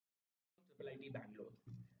IIT Bangalore.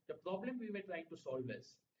 The problem we were trying to solve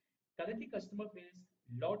is currently customer face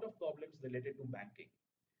lot of problems related to banking.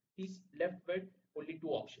 He's left with only two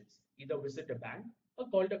options, either visit a bank or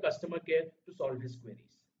call the customer care to solve his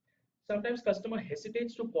queries. Sometimes customer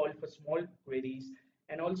hesitates to call for small queries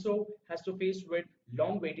and also has to face with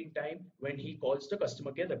long waiting time when he calls the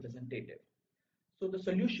customer care representative. So the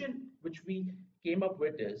solution which we came up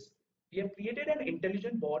with is we have created an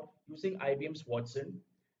intelligent bot using IBM's Watson,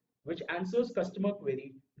 which answers customer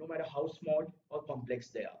query no matter how small or complex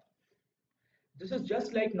they are. This is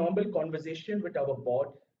just like normal conversation with our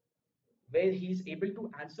bot, where he is able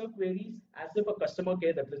to answer queries as if a customer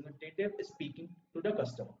care representative is speaking to the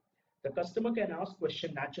customer. The customer can ask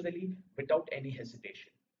questions naturally without any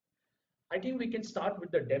hesitation. I think we can start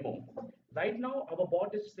with the demo. Right now, our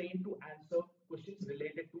bot is trained to answer questions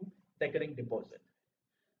related to recurring deposit.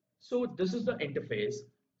 So this is the interface.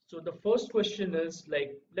 So the first question is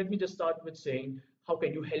like, let me just start with saying, how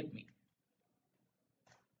can you help me?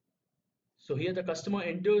 So here the customer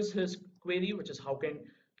enters his query, which is how can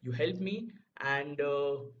you help me? And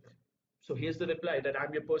so here's the reply that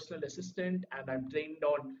I'm your personal assistant and I'm trained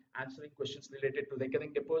on answering questions related to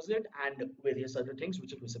recurring deposit and various other things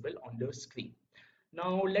which are visible on the screen.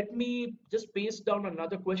 Now let me just paste down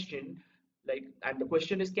another question, and the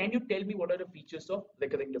question is, can you tell me what are the features of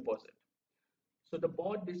recurring deposit? So the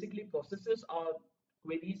bot basically processes our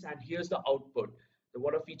queries and here's the output.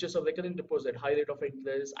 What are features of recurring deposit? High rate of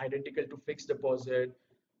interest, identical to fixed deposit,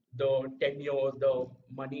 the tenure, the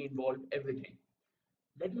money involved, everything.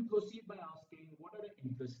 Let me proceed by asking, what are the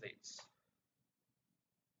interest rates?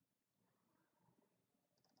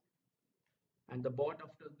 And the bot,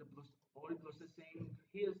 after all processing,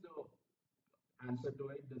 here's the answer to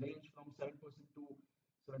it. The range from 7% to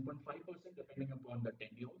 7.5% depending upon the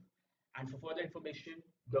tenure. And for further information,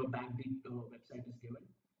 the bank website is given.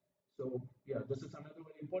 So yeah, this is another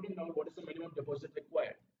very important. Now, what is the minimum deposit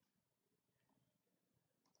required?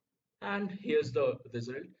 And here's the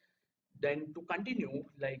result. Then to continue,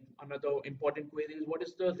 like another important query is, what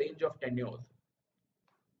is the range of tenure?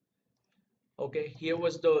 Okay, here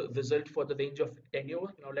was the result for the range of tenure.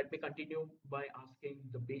 Now let me continue by asking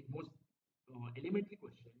the most elementary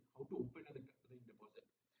question, how to open a recurring deposit.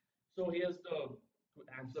 So here's the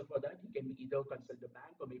answer for that. You can either consult the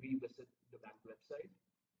bank or maybe visit the bank website.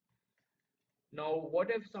 Now, what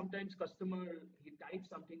if sometimes customer, he types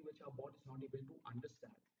something which our bot is not able to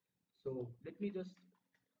understand? So let me just,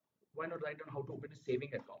 why not write down how to open a saving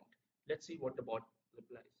account? Let's see what the bot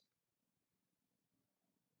replies.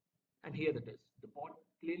 And here it is. The bot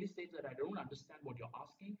clearly states that I don't understand what you're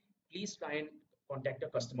asking. Please try and contact a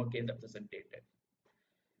customer care representative.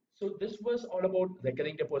 So this was all about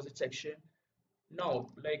recurring deposit section. Now,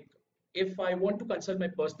 like if I want to consult my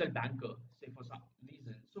personal banker, say for some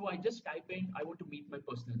reason, so I just type in, I want to meet my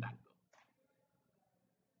personal banker.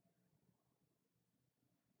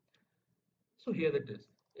 So here it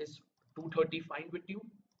is 2:30 fine with you?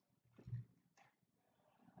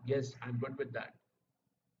 Yes, I'm good with that.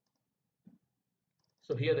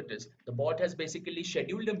 So here it is. The bot has basically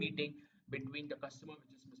scheduled a meeting between the customer,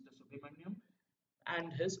 which is Mr. Subramaniam,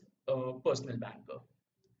 and his personal banker.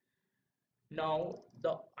 Now,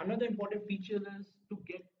 another important feature is to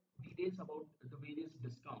get details about the various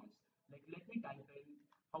discounts. Like let me type in,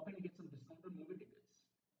 how can I get some discount on movie tickets?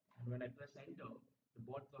 And when I press enter, the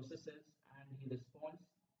bot processes and he responds.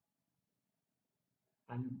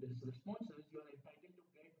 And this response is, you are entitled to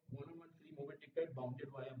get one-on-one free movie ticket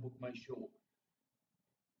bounded via Book My Show.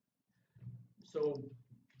 So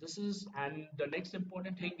this is, and the next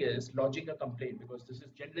important thing is lodging a complaint, because this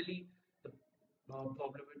is generally the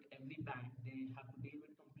problem with every bank. They have to deal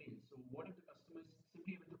with complaints. So what if the customer is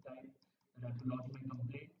simply able to type that I have to lodge my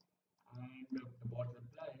complaint, and the bot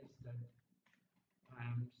replies that I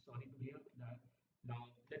am sorry to hear that.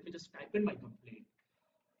 Now let me just type in my complaint.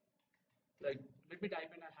 Like let me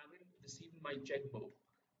type in, I haven't received my checkbook.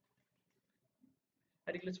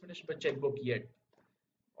 I think let's finish my checkbook yet.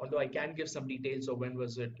 Although I can give some details of when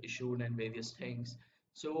was it issued and various things.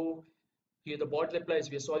 So here the bot replies,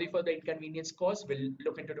 we are sorry for the inconvenience caused. We'll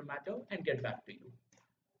look into the matter and get back to you.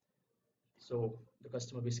 So the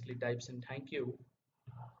customer basically types in thank you.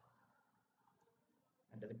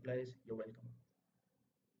 And the reply is, you're welcome.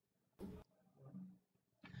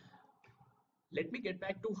 Let me get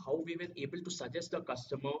back to how we were able to suggest the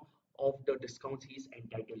customer of the discounts he is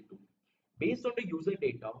entitled to. Based on the user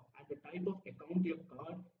data and the type of account or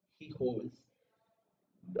card he holds,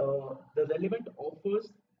 the relevant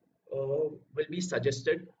offers will be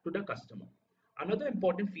suggested to the customer. Another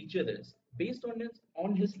important feature is, based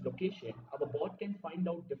on his location, our bot can find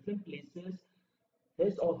out different places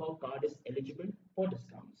his or her card is eligible for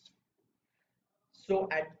discounts. So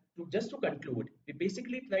just to conclude, we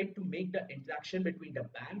basically tried to make the interaction between the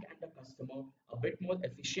bank and the customer a bit more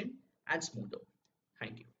efficient and smoother.